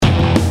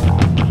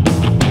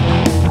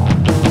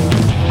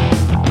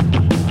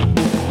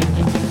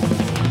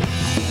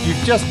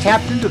Just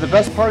tapped into the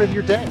best part of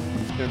your day.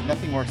 There's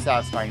nothing more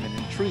satisfying than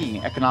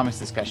intriguing economics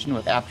discussion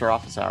with After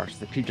Office Hours,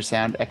 the Puget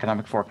Sound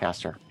economic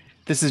forecaster.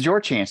 This is your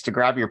chance to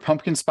grab your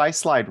pumpkin spice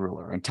slide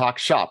ruler and talk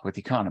shop with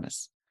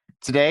economists.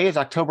 Today is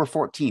October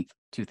 14th,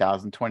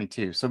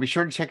 2022, so be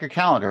sure to check your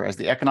calendar as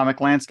the economic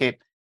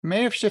landscape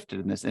may have shifted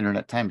in this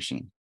internet time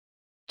machine.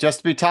 Just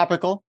to be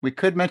topical, we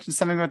could mention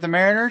something with the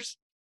Mariners,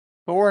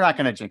 but we're not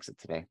going to jinx it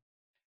today.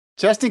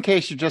 Just in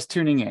case you're just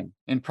tuning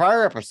in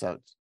prior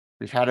episodes,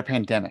 we've had a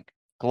pandemic,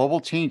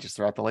 global changes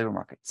throughout the labor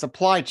market,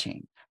 supply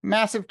chain,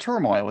 massive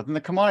turmoil within the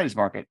commodities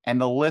market,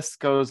 and the list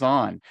goes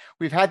on.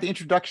 We've had the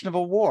introduction of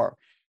a war,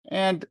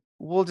 and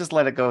we'll just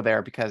let it go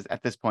there because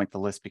at this point, the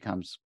list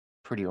becomes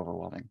pretty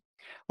overwhelming.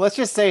 Let's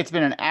just say it's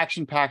been an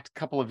action-packed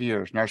couple of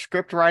years, and our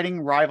script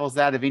writing rivals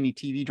that of any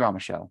TV drama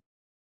show.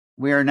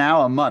 We are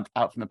now a month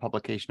out from the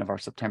publication of our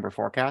September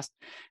forecast,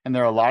 and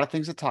there are a lot of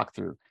things to talk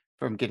through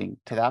from getting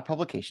to that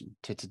publication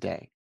to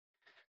today.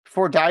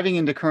 Before diving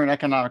into current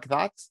economic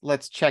thoughts,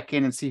 let's check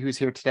in and see who's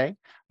here today.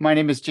 My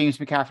name is James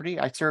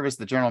McCafferty. I serve as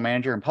the general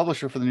manager and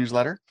publisher for the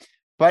newsletter,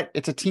 but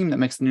it's a team that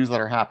makes the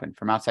newsletter happen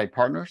from outside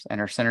partners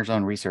and our center's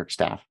own research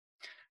staff.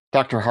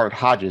 Dr. Hart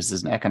Hodges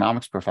is an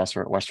economics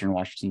professor at Western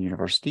Washington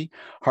University.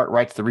 Hart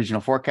writes the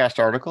regional forecast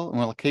article and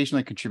will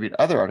occasionally contribute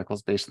other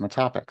articles based on the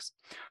topics.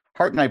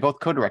 Hart and I both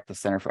co-direct the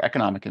Center for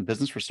Economic and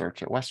Business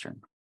Research at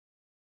Western.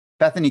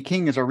 Bethany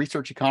King is our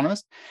research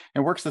economist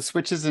and works the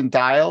switches and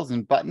dials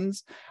and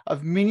buttons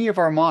of many of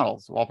our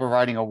models while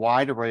providing a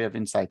wide array of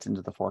insights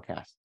into the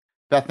forecast.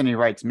 Bethany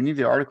writes many of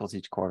the articles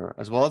each quarter,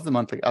 as well as the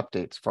monthly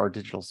updates for our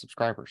digital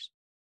subscribers.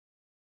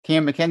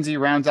 Cam McKenzie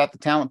rounds out the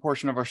talent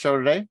portion of our show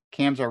today.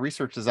 Cam's our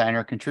research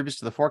designer, contributes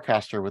to the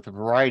forecaster with a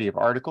variety of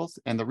articles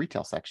and the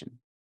retail section.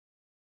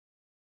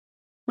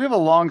 We have a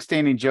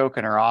long-standing joke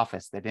in our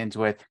office that ends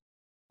with,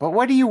 "But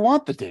what do you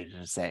want the data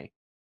to say?"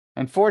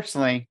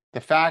 Unfortunately,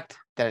 the fact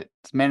that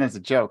it's meant as a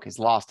joke is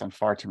lost on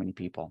far too many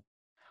people.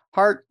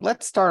 Hart,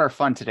 let's start our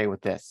fun today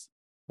with this.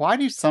 Why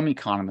do some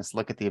economists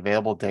look at the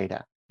available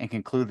data and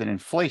conclude that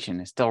inflation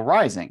is still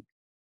rising,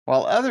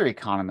 while other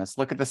economists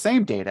look at the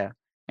same data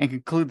and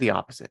conclude the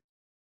opposite?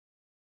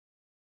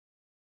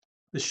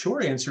 The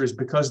short answer is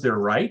because they're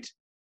right.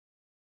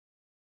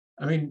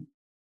 I mean,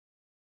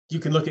 you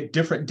can look at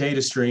different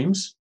data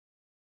streams,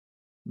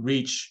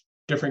 reach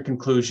different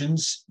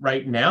conclusions.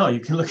 Right now,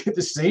 you can look at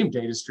the same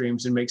data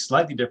streams and make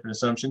slightly different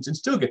assumptions and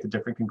still get the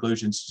different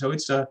conclusions. So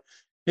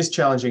it's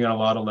challenging on a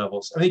lot of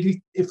levels. I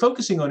think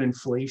focusing on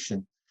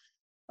inflation,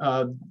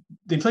 the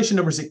inflation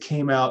numbers that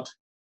came out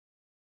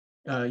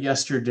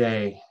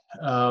yesterday,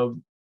 a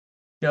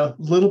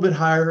little bit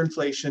higher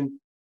inflation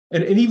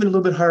and even a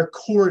little bit higher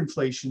core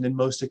inflation than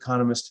most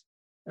economists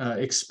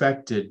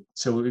expected.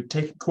 So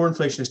core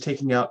inflation is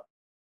taking out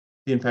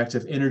the impact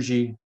of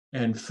energy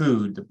and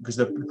food, because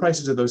the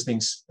prices of those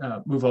things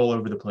move all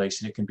over the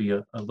place, and it can be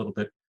a little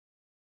bit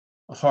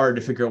hard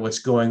to figure out what's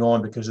going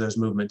on because of those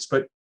movements.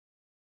 But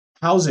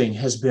housing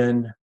has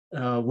been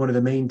one of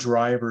the main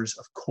drivers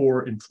of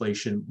core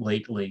inflation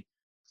lately.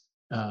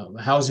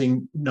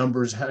 Housing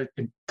numbers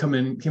came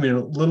in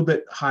a little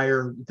bit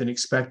higher than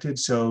expected,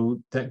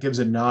 so that gives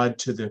a nod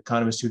to the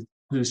economists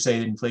who say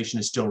that inflation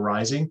is still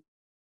rising,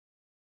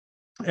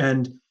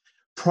 and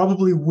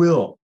probably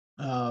will.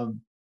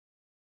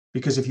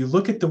 Because if you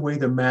look at the way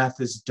the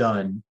math is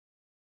done,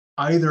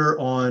 either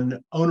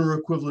on owner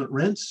equivalent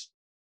rents,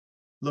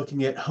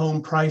 looking at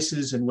home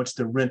prices and what's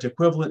the rent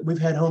equivalent, we've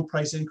had home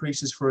price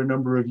increases for a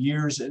number of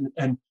years,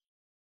 and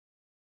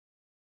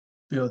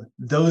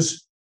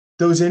those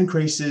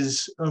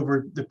increases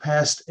over the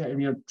past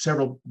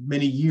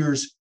many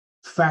years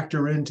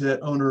factor into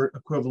that owner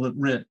equivalent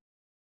rent.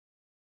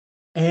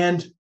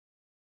 And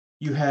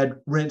you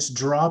had rents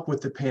drop with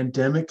the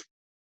pandemic.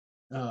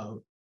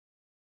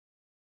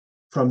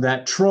 From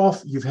that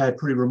trough, you've had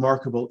pretty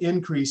remarkable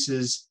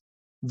increases.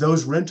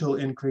 Those rental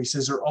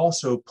increases are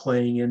also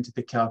playing into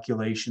the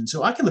calculation.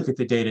 So I can look at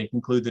the data and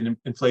conclude that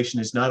inflation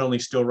is not only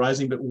still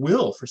rising, but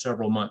will for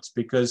several months,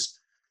 because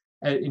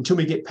until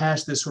we get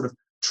past this sort of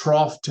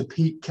trough to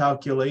peak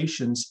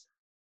calculations,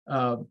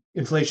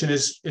 inflation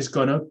is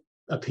going to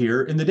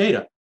appear in the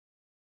data.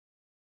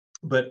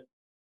 But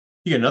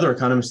you get another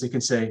economist that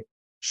can say,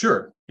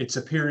 sure, it's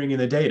appearing in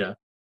the data,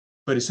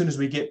 but as soon as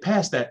we get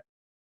past that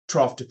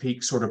trough to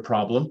peak sort of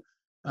problem,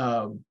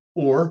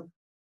 or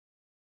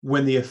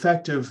when the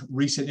effect of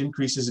recent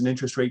increases in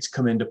interest rates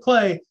come into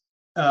play,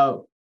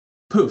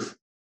 poof,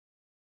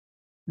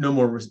 no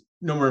more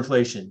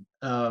inflation.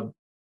 To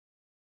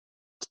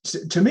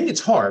me,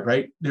 it's hard,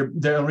 right?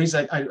 The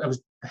reason I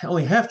was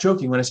only half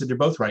joking when I said they're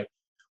both right.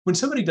 When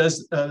somebody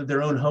does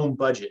their own home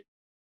budget,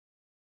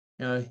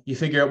 you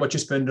figure out what you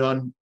spend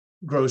on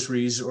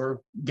groceries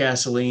or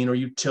gasoline or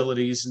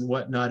utilities and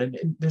whatnot,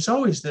 and there's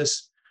always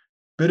this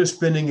bit of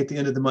spending at the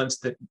end of the month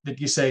that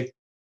you say,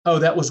 oh,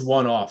 that was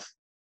one-off.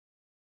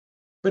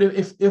 But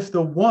if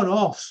the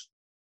one-offs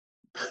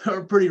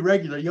are pretty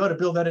regular, you ought to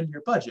build that into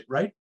your budget,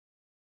 right?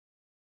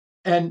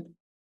 And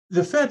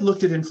the Fed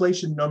looked at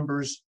inflation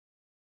numbers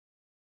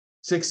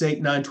 6,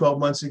 8, 9, 12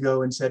 months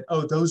ago and said,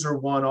 oh, those are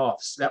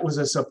one-offs. That was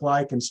a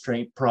supply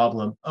constraint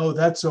problem. Oh,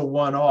 that's a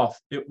one-off.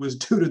 It was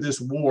due to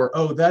this war.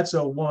 Oh, that's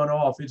a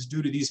one-off. It's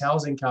due to these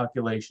housing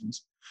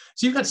calculations.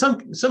 So you've got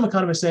some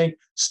economists saying,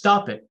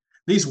 stop it.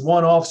 These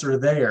one-offs are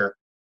there.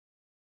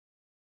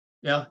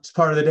 Yeah, it's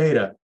part of the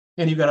data.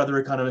 And you've got other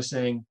economists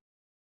saying,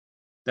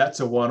 that's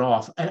a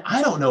one-off. And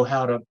I don't know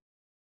how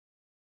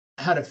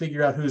to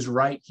figure out who's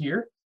right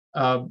here.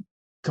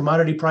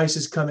 Commodity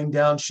prices coming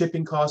down,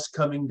 shipping costs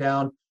coming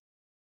down.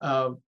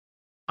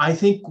 I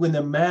think when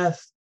the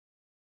math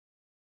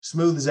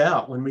smooths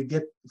out, when we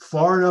get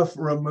far enough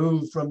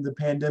removed from the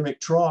pandemic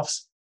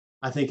troughs,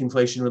 I think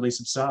inflation really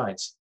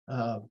subsides.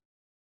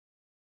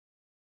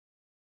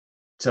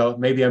 So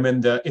maybe I'm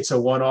in the it's a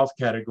one-off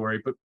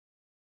category, but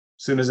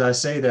as soon as I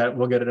say that,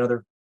 we'll get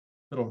another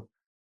little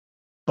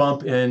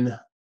bump in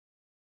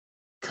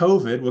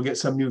COVID. We'll get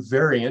some new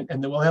variant,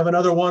 and then we'll have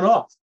another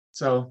one-off.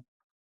 So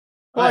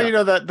well,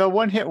 the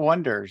one-hit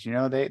wonders,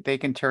 they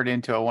can turn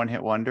into a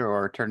one-hit wonder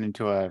or turn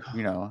into a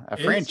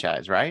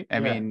franchise, right? I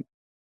mean,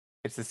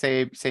 it's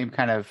the same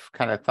kind of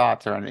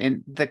thoughts around it.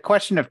 And the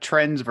question of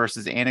trends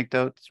versus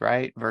anecdotes,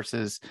 right?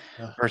 Versus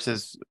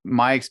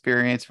my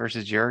experience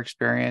versus your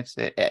experience.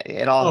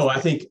 It all. Oh, I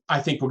think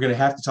we're going to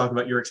have to talk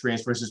about your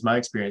experience versus my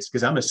experience,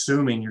 because I'm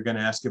assuming you're going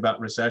to ask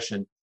about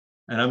recession,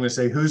 and I'm going to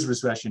say whose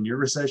recession? Your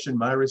recession,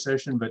 my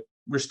recession, but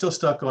we're still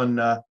stuck on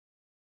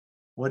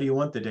what do you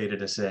want the data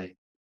to say?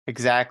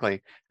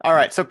 Exactly. All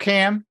right. So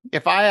Cam,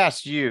 if I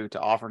asked you to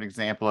offer an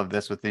example of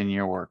this within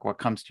your work, what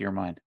comes to your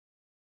mind?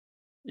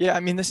 Yeah, I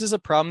mean, this is a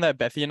problem that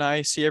Bethy and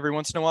I see every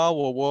once in a while.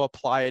 We'll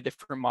apply a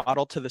different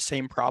model to the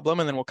same problem,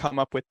 and then we'll come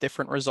up with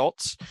different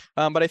results.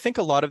 But I think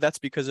a lot of that's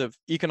because of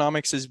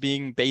economics is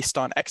being based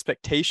on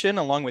expectation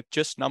along with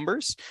just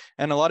numbers.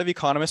 And a lot of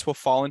economists will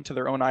fall into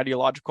their own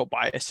ideological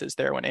biases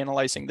there when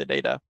analyzing the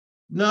data.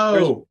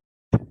 No.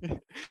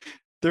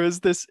 There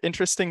was this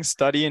interesting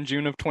study in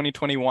June of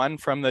 2021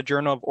 from the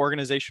Journal of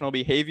Organizational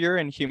Behavior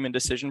and Human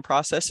Decision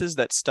Processes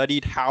that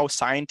studied how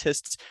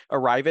scientists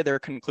arrive at their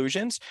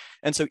conclusions.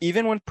 And so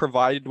even when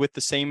provided with the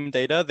same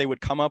data, they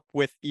would come up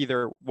with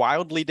either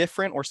wildly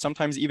different or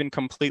sometimes even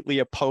completely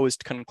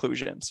opposed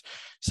conclusions.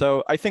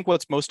 So I think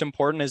what's most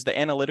important is the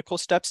analytical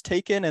steps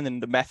taken and then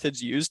the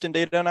methods used in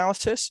data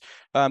analysis,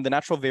 the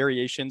natural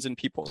variations in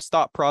people's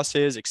thought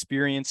process,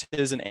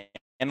 experiences, and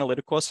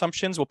analytical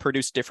assumptions will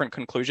produce different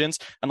conclusions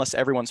unless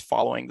everyone's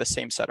following the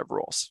same set of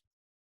rules.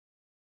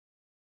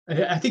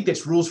 I think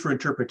that's rules for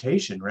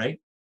interpretation, right?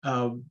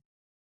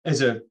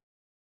 As a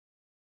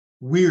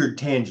weird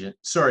tangent,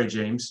 sorry,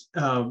 James.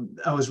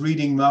 I was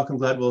reading Malcolm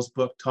Gladwell's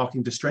book,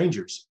 Talking to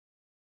Strangers.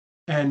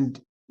 And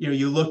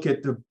you look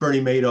at the Bernie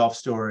Madoff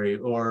story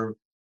or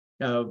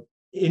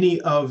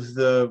any of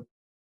the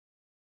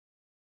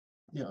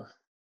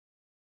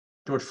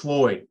George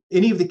Floyd,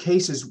 any of the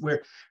cases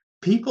where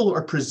people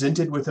are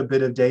presented with a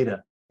bit of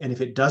data, and if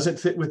it doesn't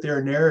fit with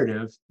their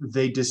narrative,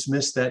 they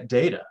dismiss that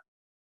data.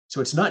 So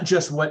it's not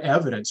just what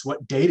evidence,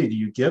 what data do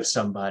you give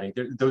somebody?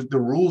 The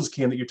rules,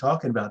 Cam, that you're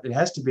talking about, it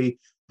has to be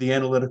the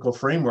analytical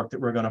framework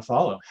that we're going to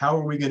follow. How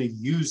are we going to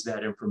use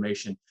that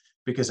information?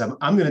 Because I'm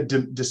going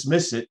to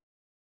dismiss it,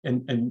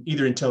 and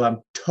either until I'm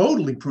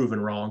totally proven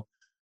wrong,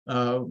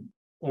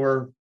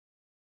 or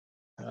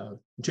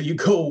until you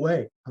go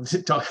away. I'm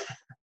just talking.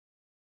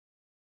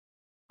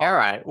 All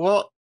right.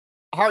 Well,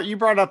 Hart, you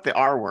brought up the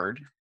R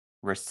word,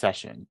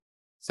 recession.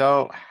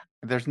 So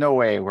there's no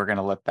way we're going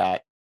to let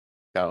that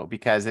go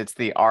because it's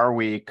the are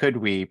we, could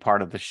we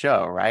part of the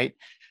show, right?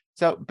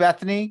 So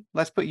Bethany,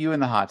 let's put you in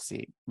the hot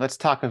seat. Let's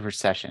talk of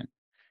recession.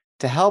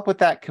 To help with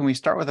that, can we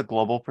start with a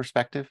global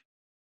perspective?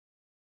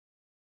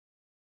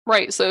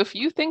 Right. So if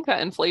you think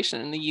that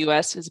inflation in the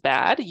US is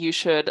bad, you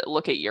should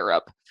look at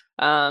Europe.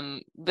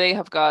 They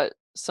have got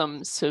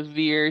some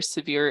severe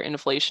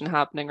inflation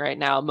happening right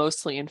now,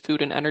 mostly in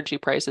food and energy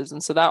prices.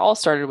 And so that all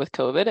started with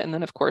COVID. And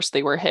then, of course,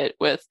 they were hit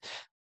with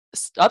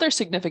other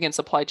significant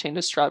supply chain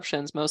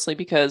disruptions, mostly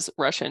because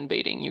Russia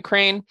invading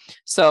Ukraine.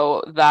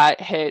 So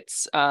that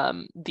hits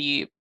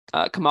the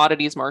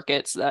commodities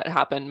markets that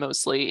happen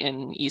mostly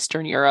in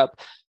Eastern Europe.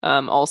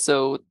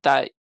 Also,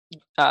 that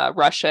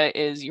Russia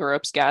is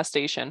Europe's gas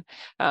station.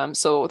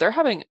 So they're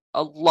having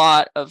a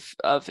lot of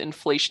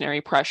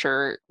inflationary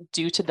pressure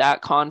due to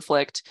that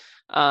conflict.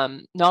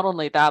 Not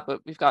only that,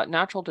 but we've got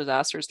natural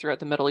disasters throughout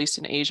the Middle East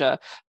and Asia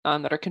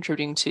that are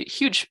contributing to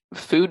huge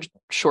food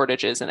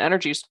shortages and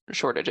energy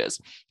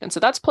shortages. And so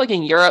that's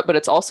plaguing Europe, but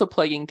it's also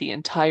plaguing the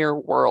entire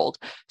world.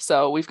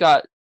 So we've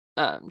got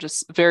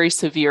just very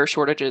severe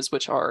shortages,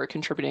 which are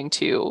contributing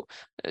to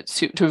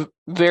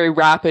very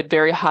rapid,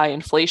 very high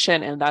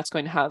inflation, and that's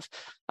going to have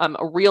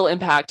a real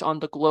impact on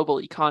the global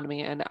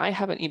economy. And I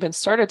haven't even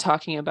started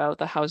talking about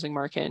the housing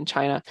market in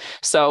China.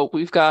 So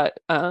we've got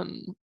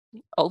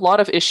a lot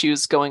of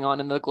issues going on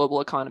in the global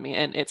economy,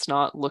 and it's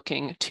not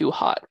looking too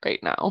hot right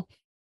now.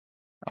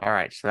 All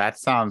right, so that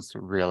sounds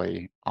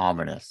really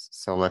ominous.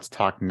 So let's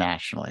talk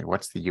nationally.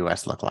 What's the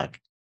U.S. look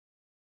like?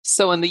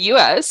 So in the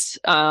US,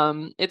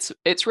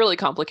 it's really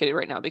complicated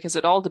right now because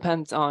it all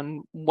depends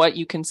on what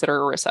you consider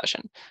a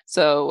recession.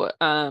 So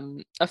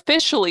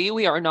officially,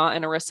 we are not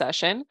in a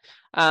recession.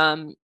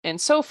 And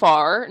so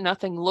far,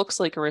 nothing looks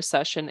like a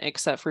recession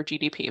except for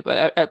GDP.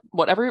 But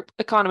whatever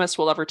economist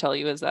will ever tell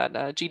you is that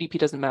GDP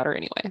doesn't matter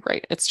anyway,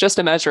 right? It's just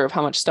a measure of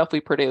how much stuff we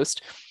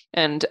produced.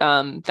 And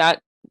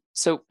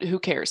so who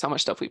cares how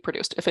much stuff we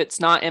produced? If it's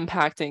not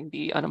impacting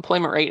the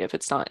unemployment rate, if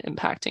it's not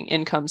impacting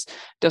incomes,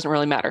 doesn't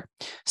really matter.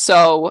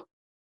 So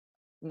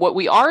what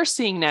we are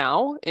seeing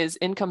now is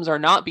incomes are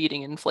not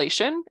beating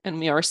inflation, and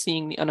we are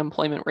seeing the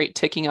unemployment rate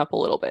ticking up a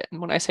little bit. And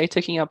when I say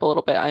ticking up a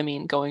little bit, I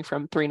mean going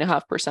from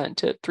 3.5%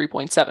 to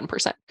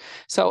 3.7%.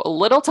 So a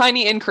little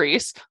tiny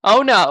increase.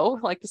 Oh no,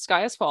 like the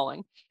sky is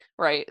falling,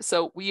 right?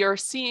 So we are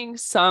seeing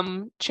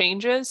some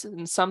changes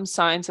and some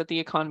signs that the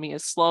economy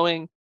is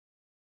slowing.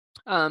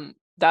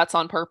 That's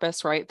on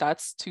purpose, right?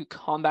 That's to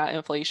combat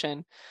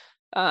inflation.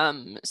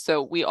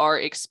 So we are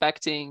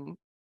expecting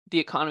the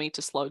economy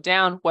to slow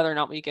down. Whether or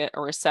not we get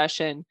a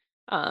recession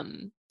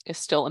is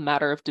still a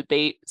matter of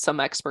debate. Some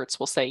experts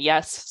will say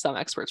yes, some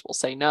experts will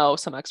say no,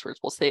 some experts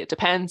will say it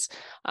depends.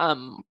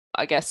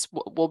 I guess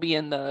we'll be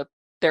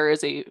there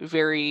is a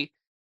very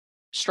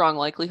strong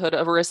likelihood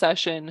of a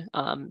recession,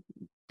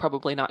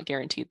 probably not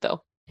guaranteed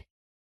though.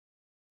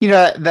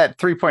 That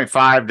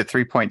 3.5 to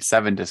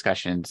 3.7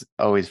 discussions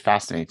always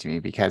fascinates me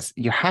because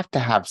you have to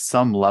have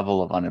some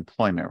level of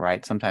unemployment,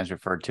 right? Sometimes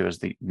referred to as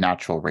the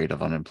natural rate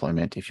of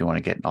unemployment, if you want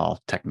to get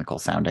all technical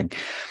sounding.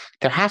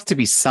 There has to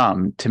be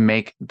some to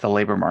make the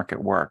labor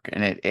market work,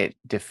 and it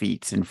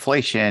defeats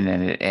inflation,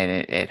 and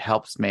it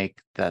helps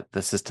make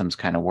the systems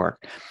kind of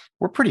work.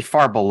 We're pretty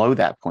far below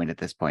that point at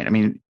this point. I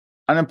mean,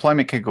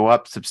 unemployment could go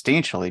up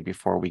substantially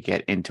before we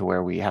get into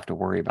where we have to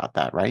worry about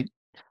that, right?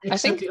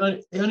 Except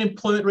the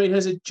unemployment rate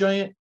has a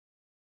giant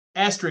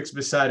asterisk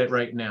beside it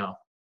right now.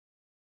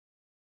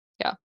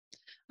 Yeah.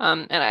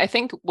 And I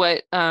think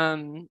what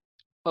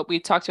we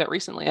talked about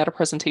recently at a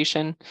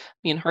presentation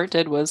me and Hart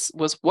did was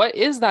what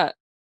is that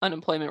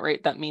unemployment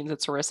rate that means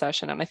it's a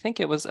recession? And I think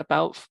it was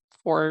about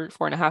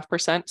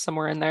 4.5%,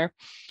 somewhere in there,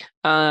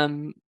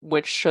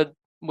 which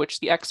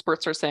the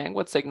experts are saying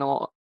would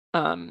signal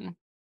a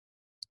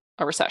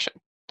recession.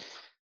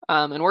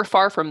 And we're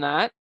far from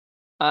that.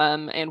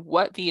 And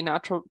what the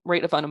natural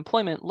rate of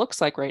unemployment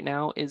looks like right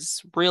now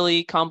is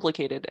really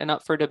complicated and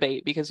up for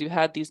debate because you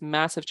had these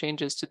massive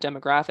changes to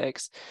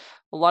demographics,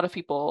 a lot of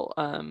people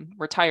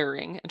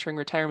entering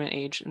retirement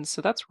age. And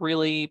so that's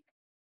really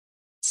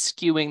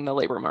skewing the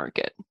labor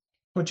market.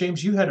 Well,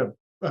 James, you had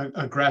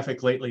a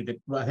graphic lately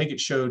that I think it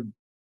showed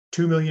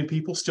 2 million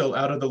people still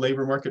out of the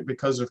labor market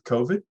because of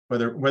COVID,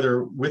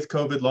 whether with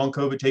COVID, long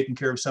COVID, taking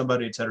care of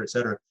somebody, et cetera, et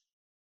cetera.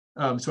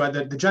 So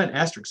the giant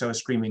asterisk I was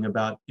screaming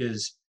about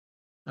is,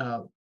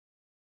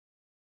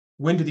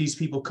 when do these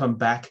people come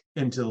back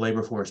into the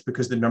labor force?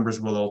 Because the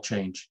numbers will all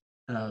change,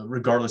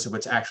 regardless of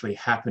what's actually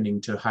happening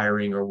to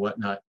hiring or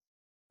whatnot.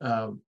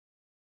 And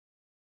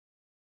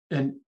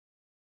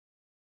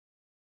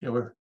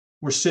we're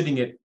sitting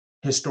at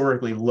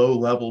historically low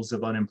levels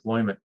of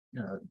unemployment,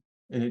 and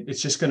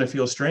it's just going to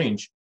feel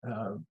strange.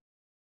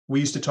 We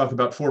used to talk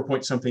about 4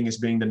 point something as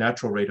being the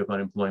natural rate of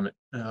unemployment.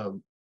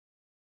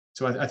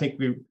 So I think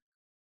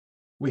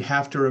we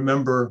have to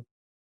remember,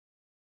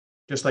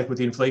 just like with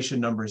the inflation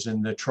numbers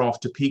and the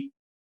trough to peak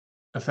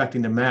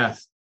affecting the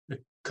math, the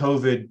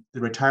COVID, the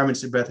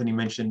retirements that Bethany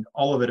mentioned,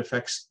 all of it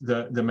affects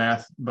the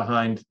math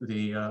behind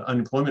the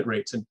unemployment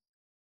rates. And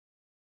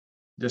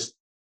just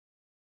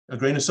a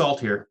grain of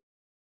salt here.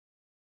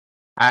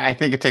 I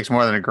think it takes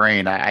more than a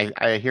grain.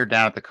 I hear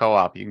down at the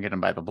co-op you can get them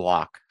by the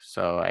block.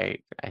 So I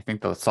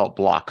think those salt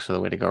blocks are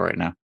the way to go right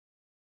now.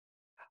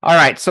 All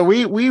right, so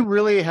we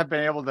really have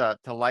been able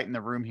to lighten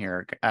the room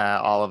here,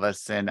 all of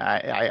us, and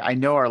I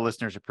know our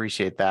listeners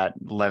appreciate that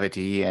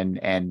levity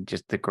and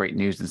just the great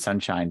news and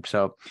sunshine.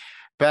 So,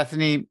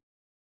 Bethany,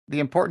 the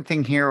important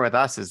thing here with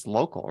us is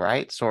local,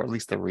 right? So, or at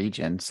least the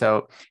region.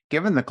 So,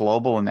 given the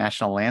global and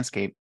national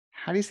landscape,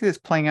 how do you see this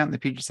playing out in the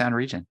Puget Sound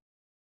region?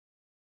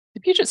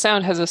 The Puget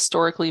Sound has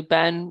historically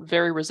been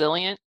very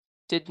resilient,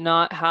 did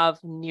not have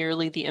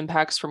nearly the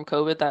impacts from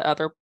COVID that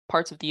other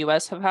parts of the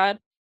US have had.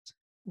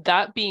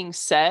 That being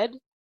said,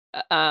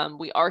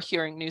 we are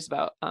hearing news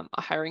about a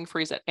hiring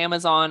freeze at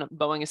Amazon.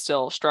 Boeing is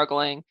still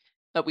struggling,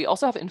 but we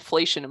also have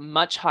inflation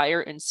much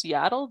higher in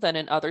Seattle than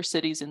in other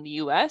cities in the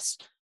US.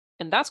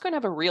 And that's going to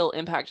have a real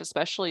impact,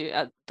 especially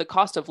the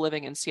cost of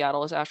living in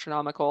Seattle is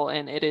astronomical,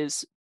 and it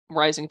is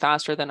rising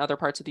faster than other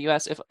parts of the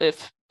US.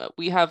 If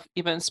we have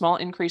even small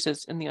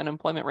increases in the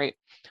unemployment rate,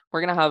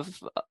 we're going to have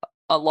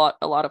a lot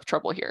of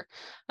trouble here.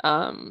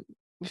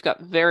 We've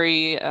got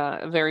very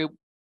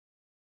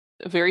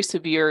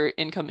severe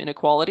income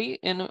inequality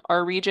in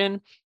our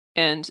region.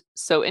 And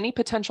so any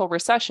potential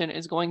recession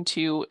is going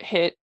to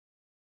hit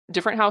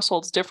different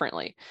households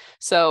differently.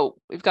 So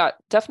we've got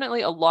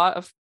definitely a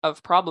lot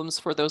of problems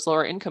for those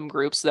lower income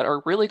groups that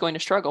are really going to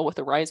struggle with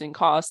the rising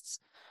costs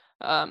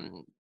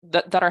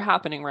that are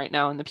happening right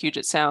now in the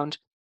Puget Sound.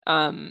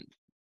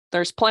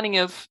 There's plenty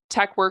of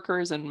tech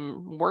workers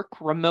and work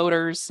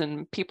remoters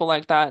and people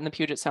like that in the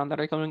Puget Sound that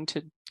are going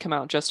to come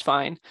out just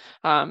fine.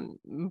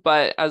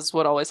 But as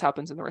what always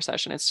happens in the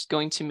recession, it's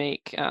going to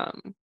make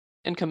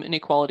income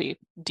inequality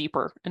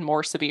deeper and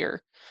more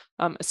severe,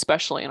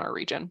 especially in our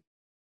region.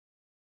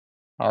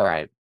 All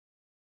right.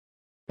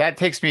 That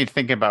takes me to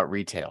thinking about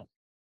retail.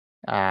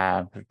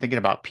 Thinking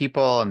about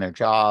people and their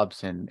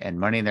jobs and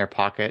money in their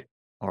pocket,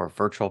 or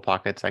virtual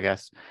pockets, I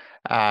guess,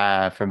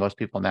 for most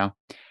people now.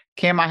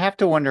 Cam, I have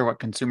to wonder what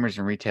consumers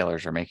and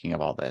retailers are making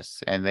of all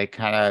this, and they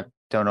kind of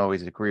don't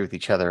always agree with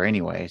each other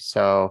anyway.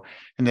 So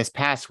in this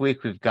past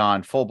week, we've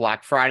gone full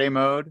Black Friday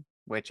mode,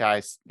 which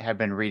have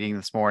been reading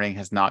this morning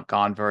has not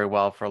gone very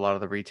well for a lot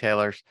of the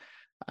retailers.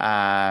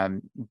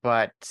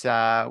 But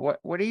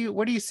what are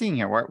you seeing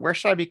here? Where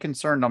should I be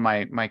concerned on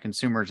my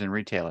consumers and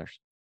retailers?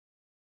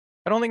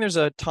 I don't think there's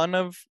a ton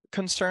of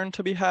concern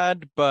to be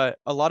had, but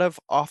a lot of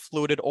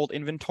offloaded old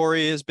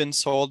inventory has been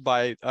sold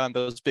by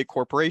those big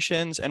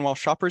corporations. And while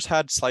shoppers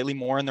had slightly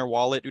more in their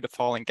wallet due to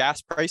falling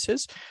gas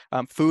prices,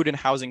 food and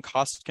housing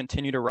costs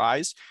continue to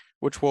rise,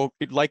 which will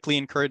likely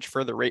encourage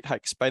further rate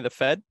hikes by the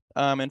Fed.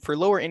 And for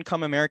lower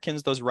income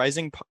Americans, those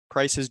rising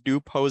prices do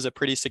pose a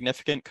pretty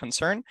significant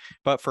concern.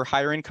 But for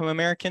higher income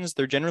Americans,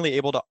 they're generally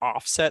able to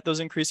offset those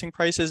increasing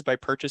prices by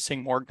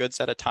purchasing more goods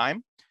at a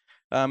time.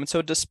 And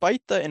so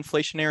despite the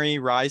inflationary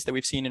rise that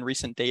we've seen in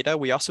recent data,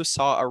 we also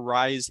saw a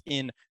rise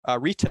in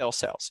retail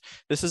sales.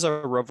 This is a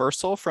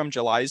reversal from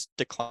July's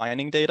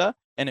declining data,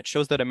 and it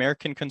shows that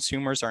American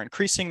consumers are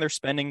increasing their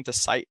spending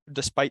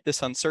despite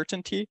this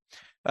uncertainty.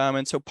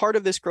 And so part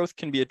of this growth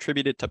can be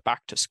attributed to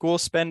back to school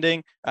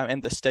spending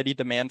and the steady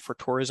demand for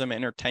tourism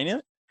and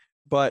entertainment.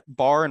 But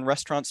bar and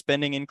restaurant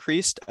spending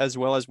increased, as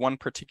well as one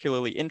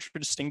particularly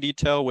interesting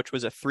detail, which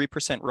was a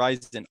 3%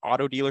 rise in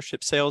auto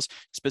dealership sales,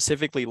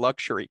 specifically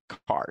luxury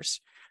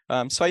cars.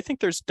 So I think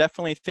there's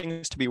definitely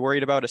things to be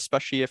worried about,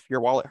 especially if your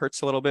wallet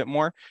hurts a little bit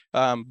more.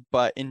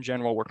 But in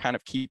general, we're kind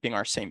of keeping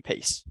our same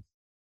pace.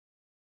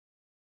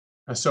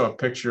 I saw a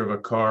picture of a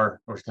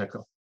car, or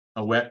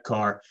a wet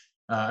car,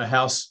 a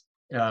house,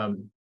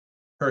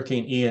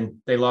 Hurricane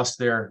Ian. They lost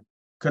their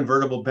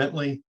convertible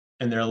Bentley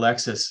and their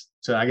Lexus.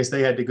 So I guess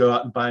they had to go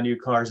out and buy new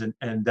cars,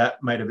 and that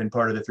might have been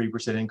part of the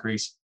 3%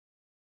 increase.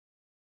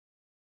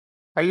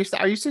 Are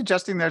you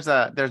suggesting there's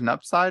an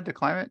upside to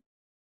climate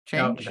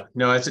change?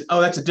 No,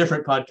 that's a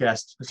different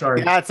podcast.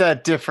 Sorry. Yeah, it's a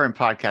different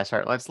podcast. All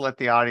right, let's let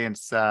the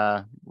audience.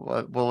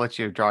 We'll let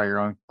you draw your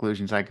own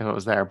conclusions. I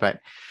suppose there, but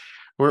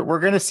we're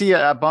going to see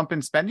a bump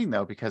in spending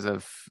though because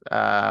of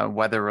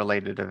weather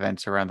related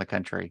events around the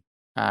country.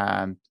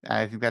 I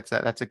think that's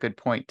a good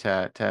point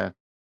to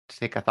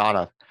take a thought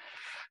of.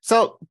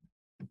 So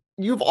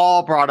you've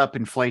all brought up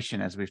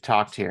inflation as we've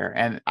talked here,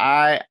 and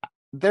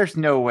there's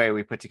no way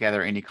we put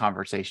together any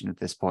conversation at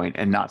this point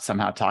and not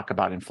somehow talk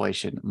about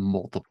inflation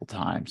multiple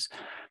times.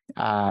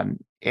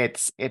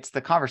 It's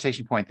the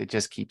conversation point that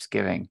just keeps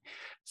giving.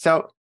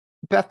 So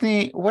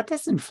Bethany, what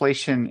does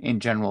inflation in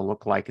general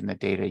look like in the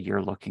data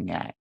you're looking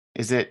at?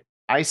 Is it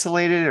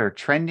isolated or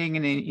trending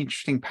in any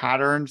interesting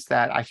patterns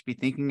that I should be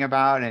thinking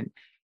about?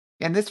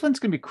 And this one's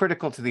going to be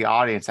critical to the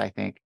audience, I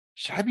think.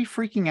 Should I be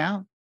freaking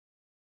out?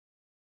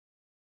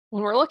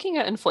 When we're looking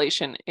at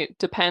inflation, it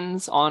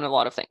depends on a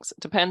lot of things.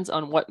 It depends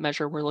on what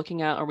measure we're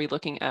looking at. Are we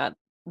looking at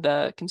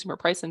the consumer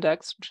price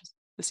index, which is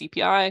the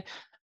CPI,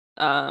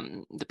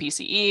 the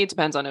PCE? It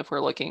depends on if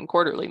we're looking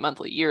quarterly,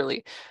 monthly,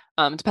 yearly.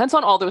 Depends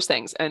on all those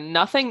things, and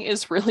nothing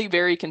is really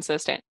very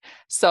consistent.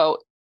 So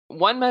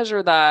one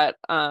measure that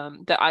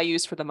I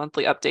use for the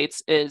monthly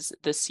updates is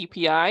the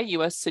CPI,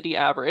 US City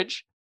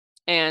Average.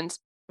 And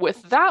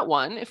with that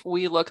one, if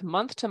we look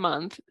month to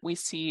month, we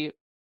see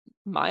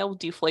mild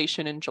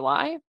deflation in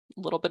July,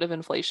 a little bit of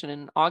inflation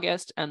in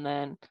August, and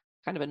then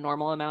kind of a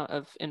normal amount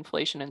of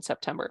inflation in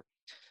September.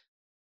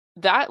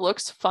 That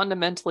looks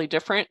fundamentally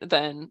different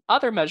than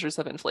other measures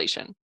of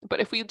inflation. But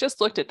if we just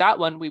looked at that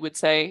one, we would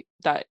say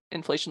that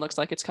inflation looks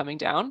like it's coming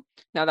down.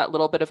 Now that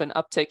little bit of an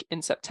uptick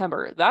in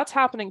September, that's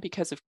happening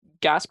because of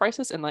gas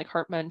prices and, like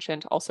Hart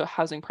mentioned, also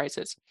housing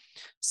prices.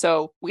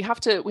 So we have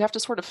to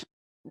sort of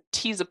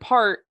tease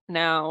apart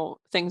now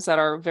things that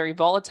are very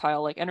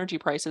volatile, like energy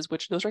prices,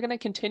 which those are going to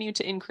continue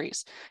to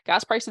increase.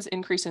 Gas prices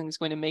increasing is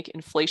going to make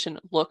inflation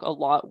look a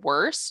lot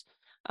worse.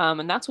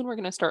 And that's when we're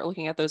going to start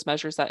looking at those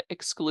measures that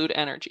exclude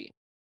energy.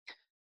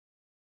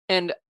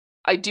 And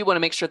I do want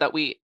to make sure that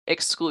we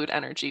exclude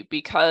energy,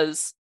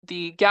 because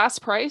the gas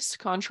price,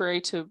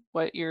 contrary to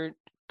what your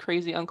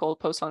crazy uncle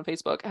posts on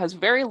Facebook, has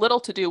very little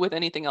to do with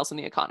anything else in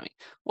the economy.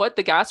 What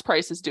the gas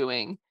price is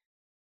doing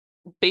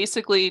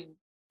basically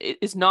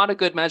is not a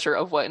good measure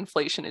of what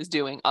inflation is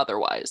doing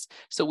otherwise.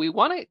 So we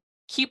want to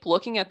keep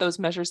looking at those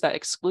measures that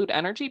exclude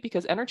energy,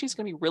 because energy is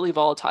going to be really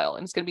volatile,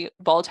 and it's going to be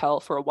volatile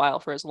for a while,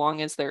 for as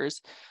long as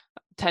there's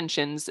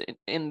tensions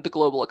in the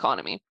global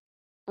economy.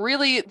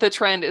 Really, the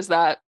trend is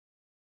that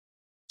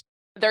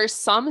there's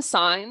some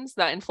signs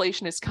that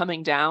inflation is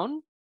coming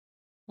down.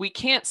 We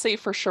can't say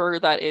for sure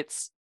that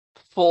it's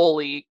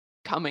fully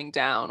coming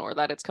down or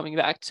that it's coming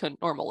back to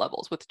normal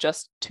levels with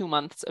just 2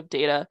 months of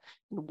data,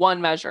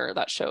 one measure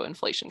that show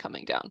inflation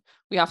coming down.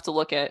 We have to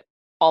look at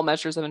all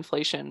measures of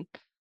inflation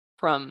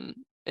from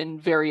in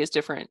various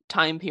different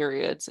time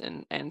periods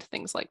and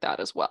things like that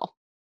as well.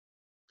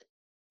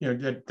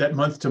 That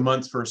month to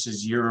month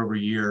versus year over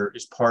year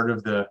is part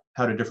of the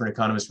how do different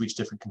economists reach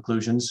different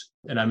conclusions.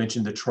 And I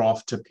mentioned the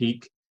trough to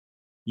peak.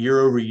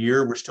 Year over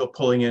year, we're still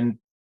pulling in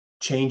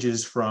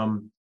changes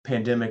from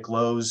pandemic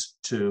lows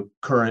to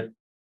current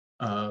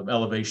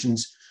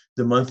elevations.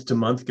 The month to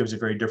month gives a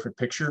very different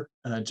picture.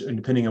 And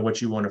depending on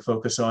what you want to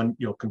focus on,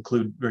 you'll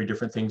conclude very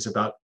different things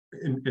about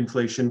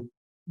inflation.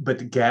 But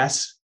the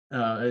gas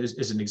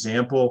is an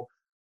example.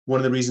 One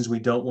of the reasons we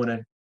don't want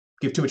to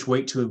give too much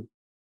weight to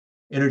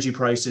energy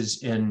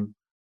prices in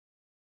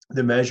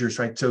the measures,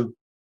 right? So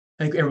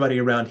I think everybody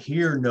around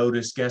here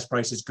noticed gas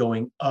prices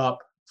going up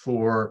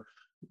for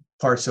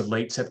parts of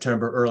late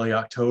September, early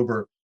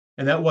October.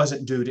 And that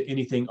wasn't due to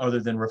anything other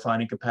than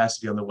refining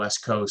capacity on the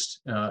West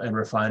Coast and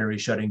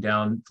refineries shutting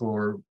down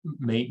for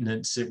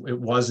maintenance. It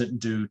wasn't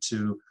due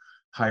to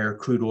higher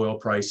crude oil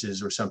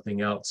prices or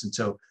something else. And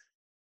so,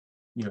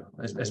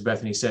 as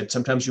Bethany said,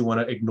 sometimes you want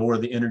to ignore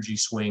the energy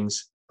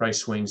swings, price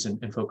swings,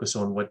 and focus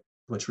on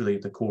what's really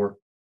at the core.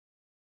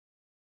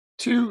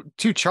 Two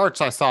charts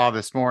I saw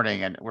this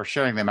morning, and we're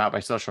sharing them out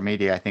by social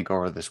media, I think,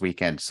 over this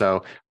weekend.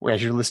 So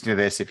as you're listening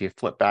to this, if you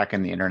flip back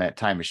in the internet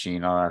time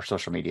machine on our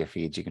social media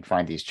feeds, you can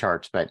find these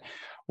charts. But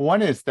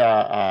one is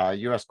the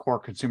U.S. core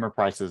consumer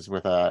prices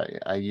with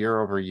a year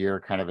over year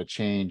kind of a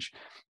change.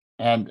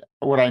 And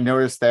what I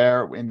noticed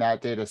there in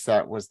that data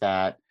set was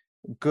that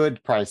goods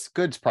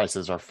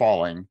prices are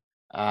falling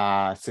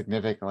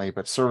significantly,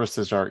 but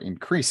services are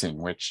increasing,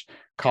 which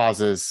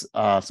causes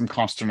some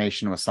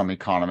consternation with some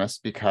economists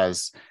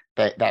because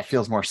that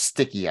feels more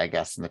sticky, I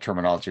guess, in the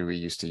terminology we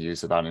used to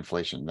use about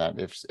inflation, that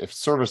if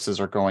services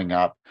are going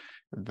up,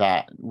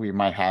 that we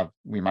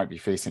might be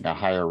facing a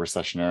higher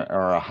recession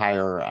or a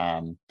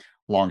higher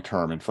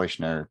long-term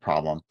inflationary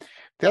problem.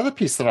 The other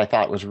piece that I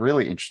thought was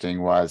really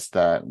interesting was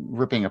the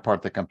ripping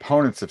apart the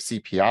components of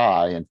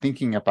CPI and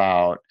thinking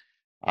about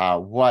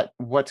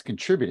what's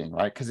contributing,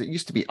 right? Because it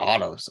used to be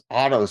autos.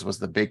 Autos was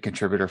the big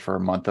contributor for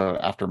month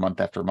after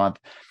month after month.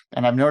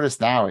 And I've noticed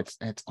now it's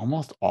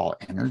almost all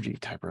energy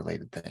type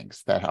related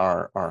things that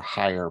are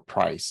higher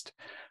priced.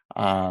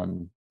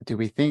 Do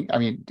we think,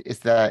 is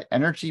the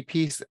energy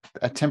piece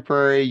a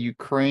temporary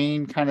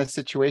Ukraine kind of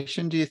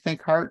situation, do you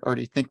think, Hart? Or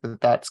do you think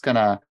that that's going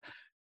to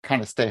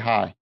kind of stay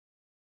high?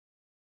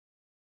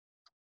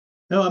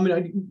 No,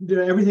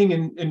 everything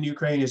in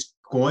Ukraine is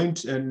going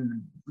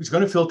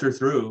to filter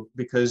through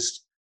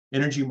because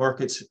energy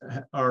markets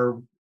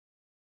are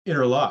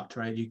interlocked,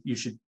 right? You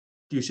should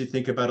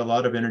think about a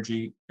lot of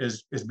energy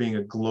as being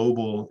a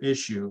global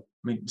issue.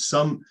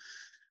 Some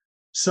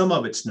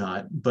of it's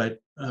not, but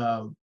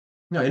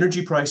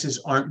energy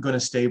prices aren't going to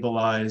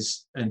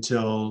stabilize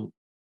until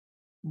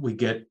we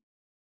get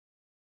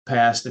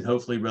past, and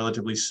hopefully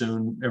relatively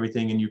soon,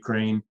 everything in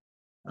Ukraine.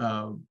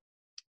 But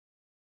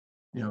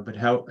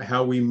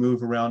how we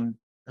move around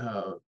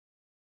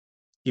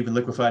even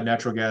liquefied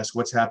natural gas,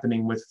 what's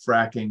happening with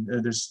fracking,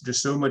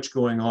 there's so much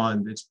going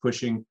on that's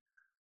pushing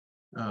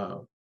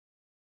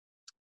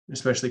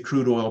especially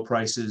crude oil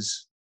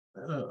prices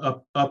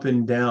up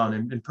and down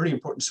and pretty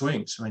important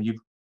swings.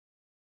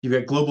 You've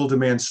got global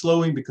demand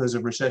slowing because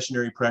of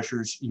recessionary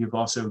pressures. You've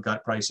also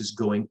got prices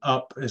going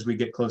up as we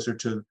get closer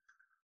to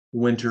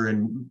winter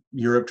and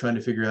Europe trying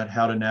to figure out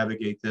how to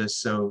navigate this.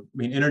 So,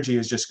 energy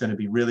is just going to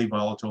be really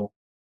volatile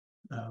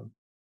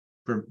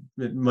for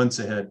months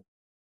ahead.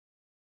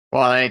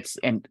 Well, it's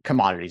and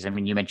commodities.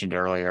 You mentioned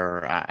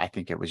earlier, I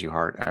think it was you,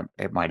 Hart.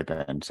 It might have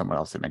been someone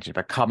else that mentioned,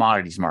 but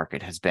commodities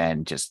market has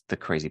been just the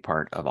crazy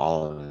part of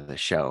all of the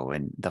show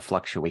and the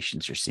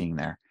fluctuations you're seeing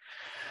there.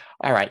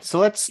 All right, so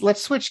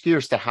let's switch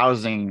gears to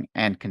housing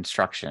and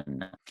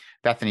construction.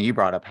 Bethany, you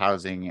brought up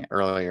housing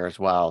earlier as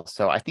well,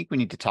 so I think we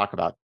need to talk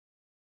about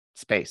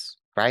space,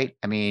 right?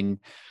 At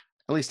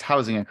least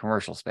housing and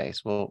commercial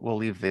space. We'll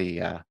leave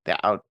the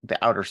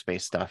outer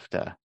space stuff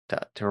to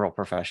real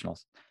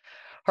professionals.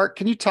 Hart,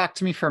 can you talk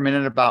to me for a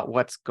minute about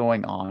what's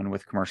going on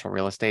with commercial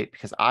real estate?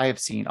 Because I have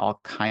seen all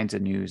kinds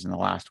of news in the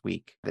last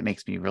week that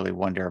makes me really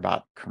wonder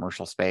about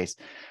commercial space.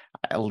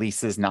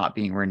 Leases not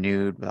being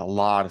renewed with a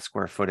lot of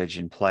square footage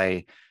in play.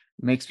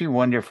 It makes me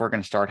wonder if we're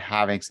going to start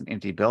having some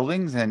empty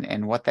buildings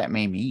and what that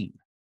may mean.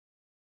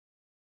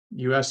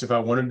 You asked if I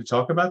wanted to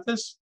talk about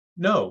this?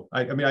 No,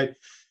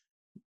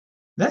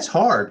 that's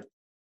hard.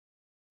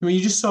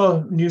 You just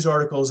saw news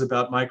articles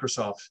about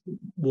Microsoft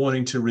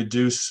wanting to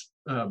reduce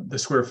the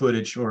square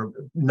footage or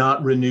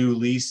not renew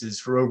leases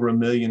for over 1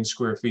 million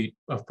square feet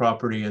of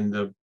property in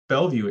the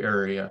Bellevue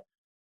area.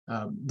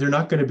 They're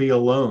not going to be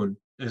alone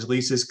as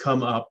leases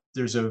come up.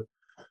 There's a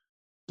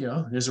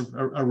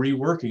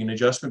reworking, an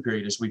adjustment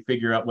period as we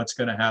figure out what's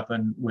going to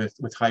happen with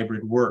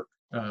hybrid work.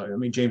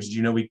 James, do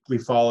you know we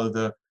follow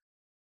the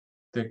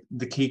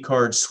the key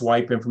card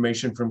swipe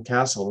information from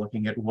Castle,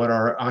 looking at what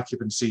are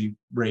occupancy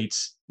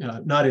rates,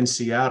 not in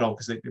Seattle,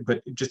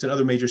 but just in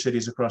other major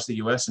cities across the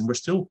U.S., and we're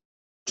still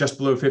just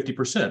below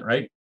 50%,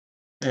 right?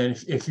 And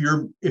if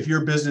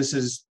your business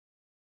is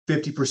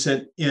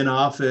 50% in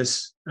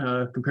office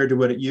compared to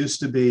what it used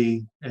to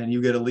be, and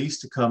you get a lease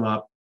to come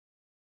up,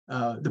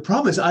 the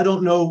problem is I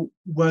don't know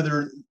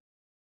whether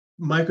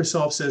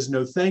Microsoft says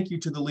no thank you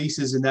to the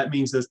leases, and that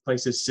means those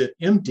places sit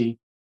empty,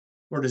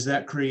 or does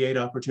that create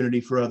opportunity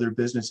for other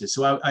businesses?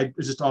 So I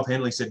just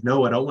offhandedly said,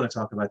 no, I don't want to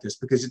talk about this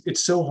because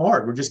it's so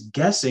hard. We're just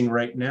guessing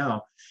right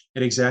now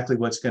at exactly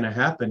what's going to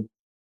happen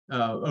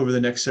over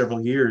the next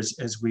several years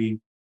as we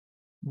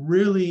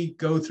really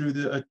go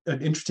through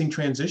an interesting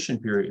transition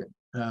period.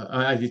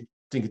 I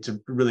think it's a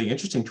really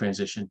interesting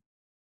transition.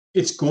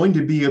 It's going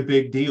to be a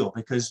big deal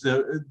because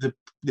the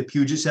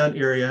Puget Sound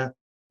area,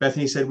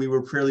 Bethany said we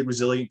were fairly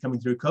resilient coming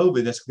through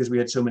COVID. That's because we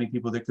had so many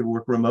people that could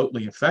work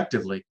remotely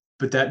effectively.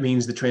 But that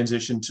means the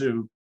transition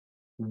to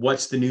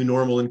what's the new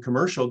normal in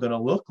commercial going to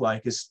look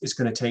like is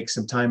going to take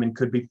some time and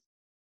could be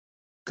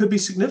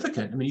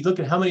significant. I mean, you look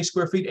at how many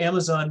square feet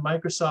Amazon,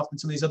 Microsoft, and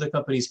some of these other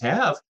companies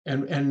have,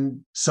 and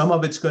some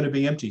of it's going to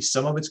be empty.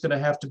 Some of it's going to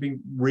have to be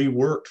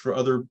reworked for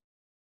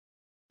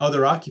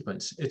other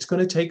occupants. It's going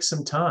to take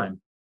some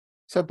time.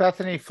 So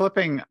Bethany,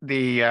 flipping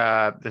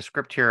the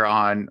script here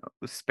on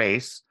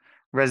space,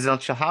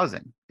 residential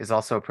housing is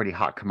also a pretty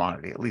hot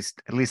commodity, at least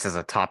as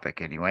a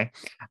topic anyway.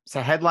 So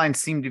headlines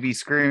seem to be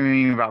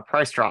screaming about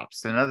price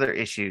drops and other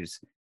issues.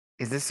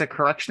 Is this a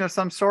correction of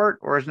some sort,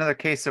 or is another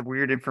case of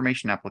weird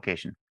information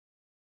application?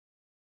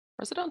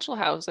 Residential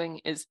housing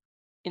is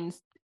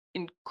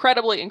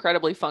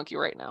incredibly funky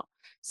right now.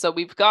 So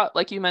we've got,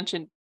 like you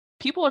mentioned,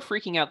 people are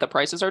freaking out that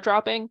prices are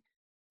dropping.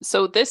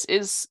 So this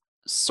is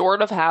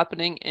sort of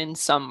happening in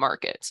some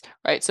markets,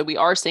 right? So we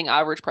are seeing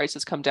average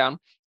prices come down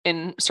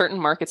in certain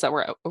markets that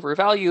were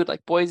overvalued,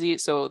 like Boise.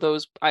 So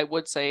those, I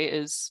would say,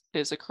 is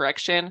a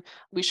correction.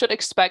 We should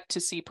expect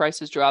to see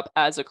prices drop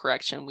as a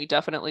correction. We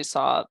definitely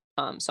saw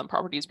some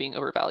properties being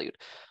overvalued.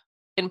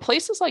 In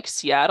places like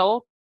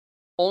Seattle,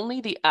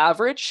 only the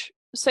average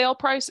sale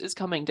price is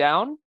coming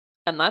down,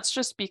 and that's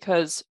just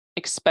because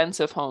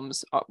expensive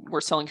homes, we're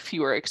selling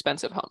fewer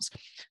expensive homes.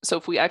 So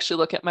if we actually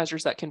look at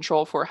measures that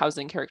control for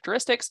housing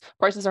characteristics,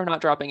 prices are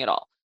not dropping at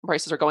all.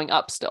 Prices are going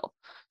up still.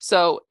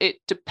 So it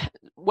depends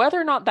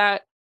whether or not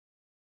that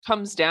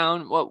comes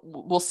down. Well,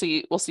 we'll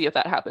see if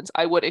that happens.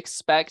 I would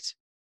expect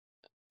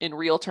in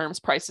real terms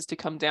prices to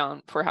come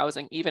down for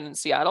housing even in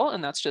Seattle,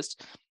 and that's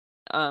just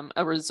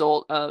a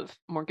result of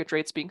mortgage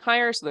rates being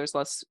higher, so there's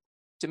less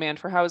demand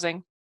for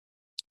housing.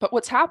 But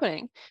what's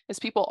happening is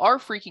people are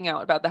freaking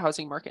out about the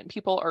housing market, and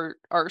people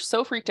are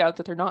so freaked out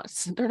that they're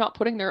not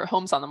putting their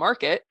homes on the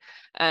market.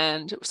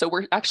 And so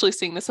we're actually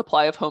seeing the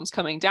supply of homes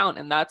coming down,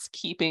 and that's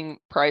keeping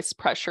price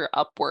pressure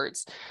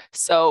upwards.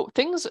 So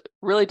things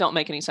really don't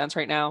make any sense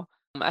right now.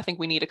 I think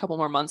we need a couple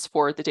more months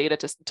for the data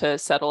to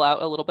settle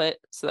out a little bit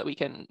so that we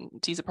can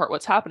tease apart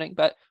what's happening.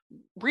 But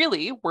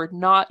really, we're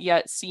not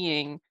yet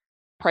seeing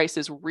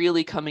prices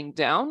really coming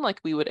down like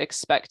we would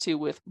expect to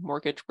with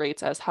mortgage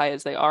rates as high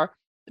as they are.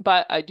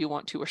 But I do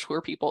want to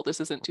assure people this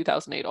isn't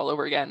 2008 all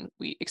over again.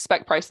 We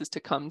expect prices to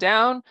come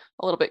down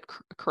a little bit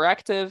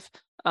corrective.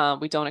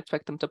 We don't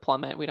expect them to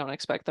plummet. We don't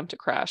expect them to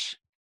crash.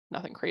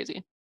 Nothing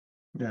crazy.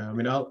 Yeah, I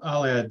mean,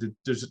 I'll add that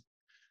there's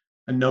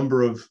a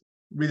number of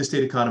real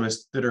estate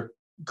economists that are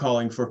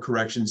calling for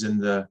corrections in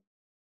the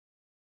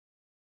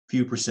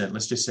few percent,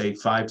 let's just say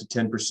 5 to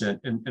 10%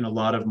 in a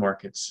lot of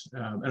markets.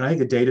 And I think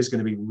the data is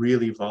going to be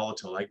really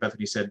volatile. Like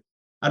Bethany said,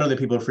 I know that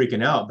people are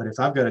freaking out, but if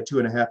I've got a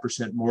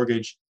 2.5%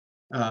 mortgage,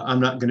 I'm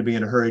not going to be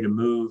in a hurry to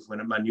move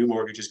when my new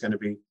mortgage is going to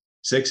be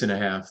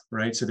 6.5%,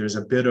 right? So there's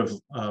a bit of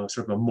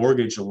sort of a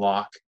mortgage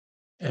lock,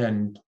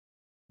 and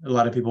a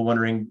lot of people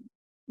wondering,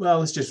 well,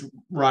 let's just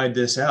ride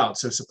this out.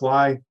 So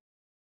supply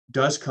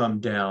does come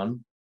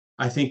down.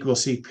 I think we'll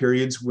see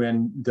periods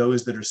when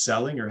those that are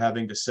selling are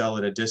having to sell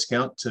at a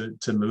discount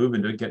to move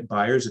and to get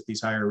buyers at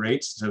these higher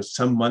rates. So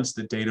some months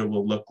the data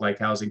will look like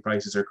housing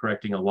prices are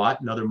correcting a lot,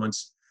 and other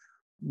months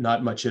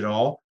not much at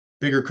all.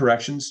 Bigger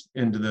corrections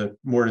into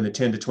more in the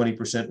 10 to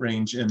 20%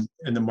 range in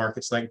the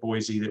markets like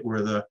Boise that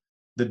were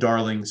the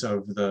darlings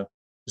of the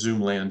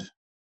Zoom land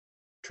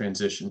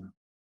transition.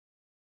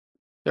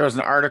 There was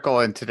an article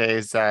in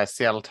today's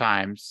Seattle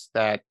Times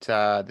that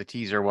the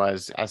teaser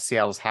was, as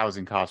Seattle's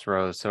housing costs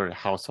rose, so did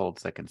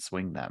households that can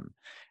swing them.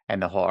 And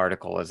the whole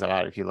article is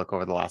about, if you look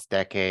over the last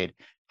decade,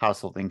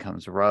 household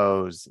incomes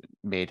rose,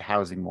 made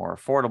housing more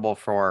affordable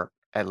for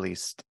at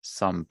least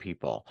some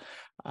people.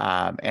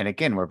 And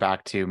again, we're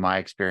back to my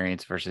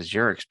experience versus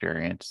your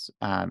experience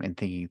in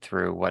thinking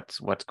through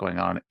what's going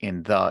on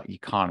in the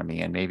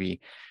economy. And maybe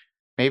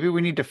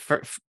we need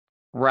to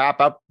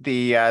wrap up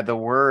the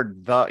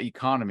word "the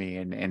economy"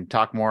 and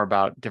talk more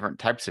about different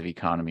types of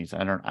economies.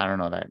 I don't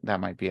know, that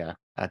might be a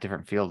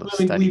different field of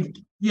study.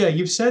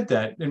 You've said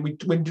that, and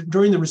when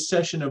during the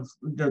recession of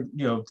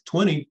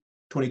 2020,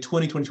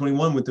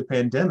 2021 with the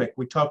pandemic,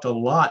 we talked a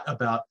lot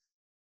about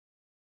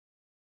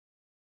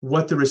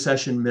what the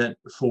recession meant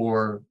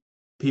for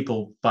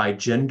people by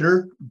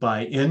gender,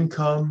 by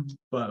income,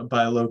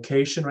 by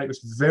location, right?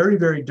 It's very,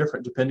 very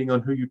different depending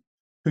on who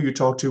you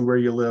talk to, where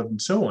you live,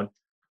 and so on.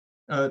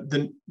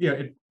 Then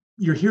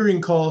you're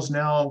hearing calls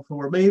now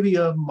for maybe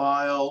a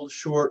mild,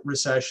 short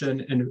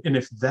recession, and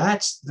if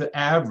that's the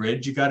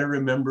average, you got to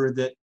remember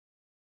that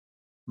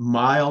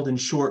mild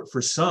and short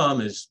for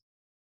some is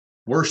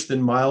worse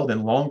than mild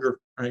and longer,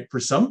 right? For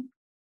some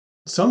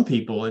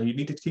people, and you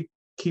need to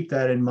keep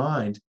that in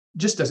mind.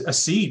 Just a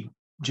seed,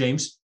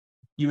 James.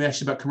 You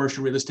asked about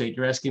commercial real estate.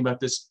 You're asking about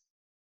this,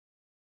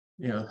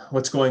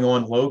 what's going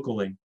on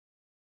locally.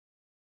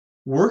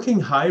 Working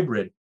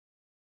hybrid.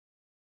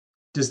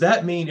 Does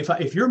that mean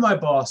if you're my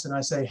boss and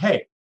I say,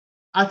 hey,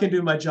 I can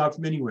do my job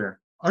from anywhere,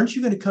 aren't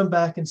you going to come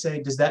back and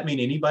say, does that mean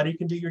anybody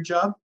can do your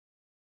job?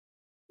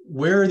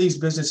 Where are these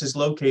businesses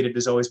located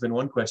has always been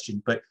one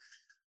question, but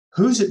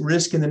who's at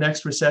risk in the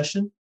next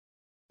recession?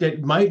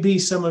 It might be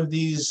some of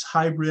these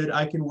hybrid,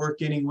 I can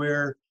work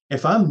anywhere.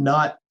 If I'm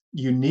not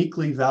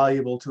uniquely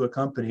valuable to a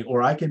company,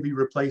 or I can be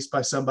replaced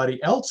by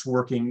somebody else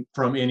working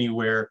from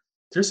anywhere,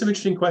 there's some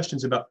interesting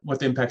questions about what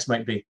the impacts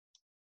might be.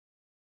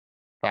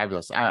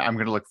 Fabulous. I'm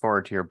going to look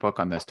forward to your book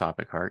on this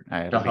topic, Hart.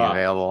 It'll be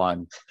available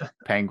on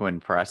Penguin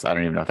Press. I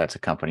don't even know if that's a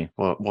company.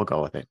 We'll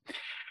go with it.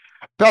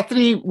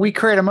 Bethany, we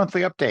create a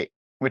monthly update,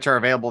 which are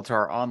available to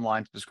our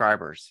online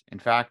subscribers. In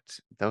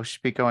fact, those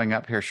should be going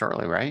up here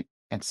shortly, right?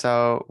 And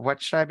so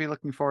what should I be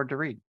looking forward to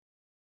read?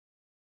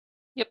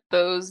 Yep,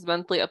 those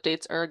monthly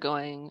updates are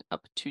going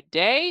up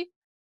today.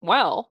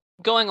 Well,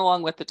 going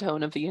along with the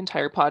tone of the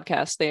entire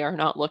podcast, they are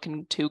not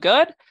looking too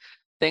good.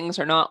 Things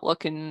are not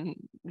looking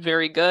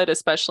very good,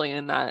 especially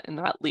in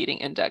that leading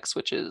index,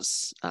 which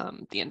is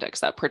the index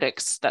that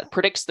predicts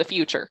the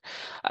future.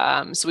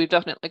 So we've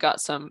definitely got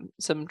some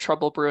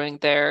trouble brewing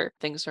there.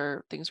 Things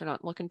are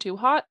not looking too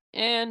hot,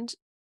 and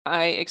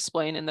I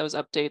explain in those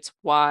updates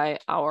why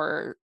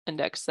our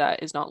index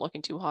that is not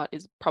looking too hot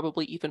is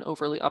probably even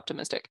overly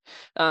optimistic.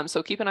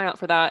 So keep an eye out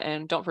for that,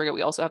 and don't forget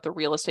we also have the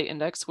real estate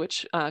index,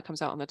 which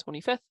comes out on the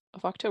 25th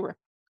of October.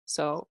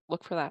 So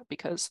look for that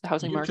because the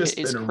housing market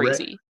is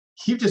crazy.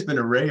 You've just been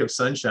a ray of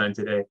sunshine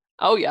today.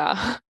 Oh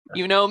yeah,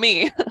 you know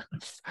me.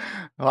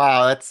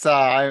 Wow, that's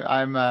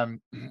I'm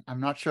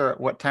not sure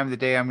what time of the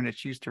day I'm going to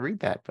choose to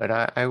read that, but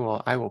I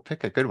will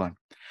pick a good one.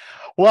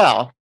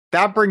 Well,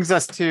 that brings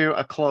us to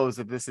a close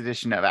of this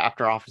edition of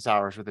After Office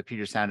Hours with the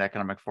Puget Sound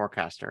Economic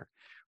Forecaster.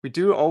 We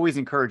do always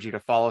encourage you to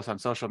follow us on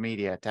social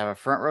media to have a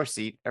front row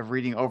seat of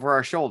reading over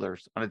our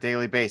shoulders on a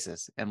daily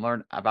basis and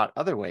learn about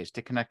other ways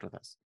to connect with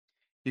us.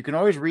 You can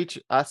always reach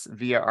us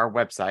via our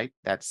website,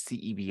 that's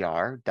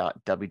cebr.ww.edu,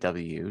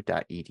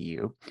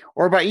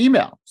 or by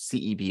email,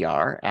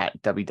 cebr@ww.edu,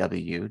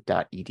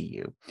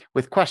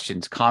 with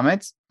questions,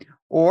 comments,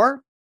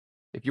 or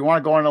if you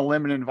want to go on a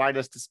limb and invite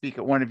us to speak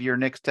at one of your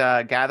next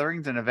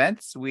gatherings and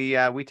events, we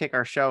take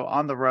our show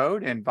on the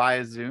road and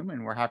via Zoom,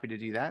 and we're happy to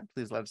do that.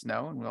 Please let us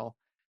know, and we'll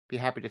be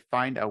happy to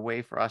find a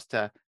way for us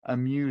to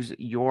amuse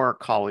your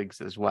colleagues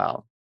as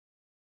well.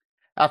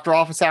 After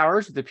Office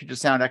Hours, the Puget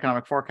Sound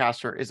Economic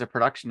Forecaster is a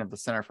production of the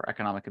Center for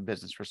Economic and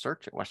Business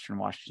Research at Western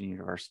Washington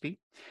University.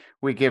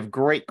 We give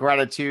great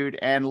gratitude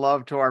and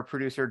love to our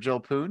producer,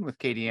 Jill Poon with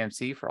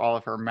KDMC, for all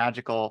of her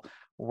magical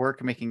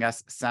work making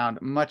us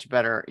sound much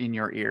better in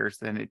your ears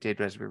than it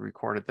did as we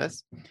recorded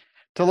this.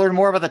 To learn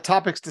more about the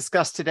topics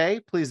discussed today,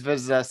 please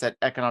visit us at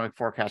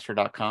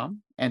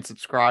economicforecaster.com and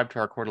subscribe to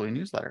our quarterly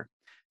newsletter.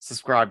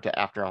 Subscribe to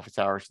After Office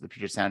Hours of the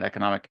Puget Sound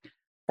Economic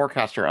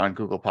Forecaster on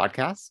Google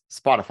Podcasts,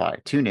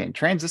 Spotify, TuneIn,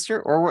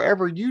 Transistor, or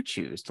wherever you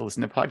choose to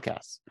listen to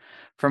podcasts.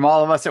 From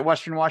all of us at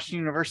Western Washington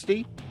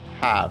University,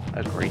 have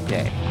a great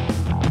day.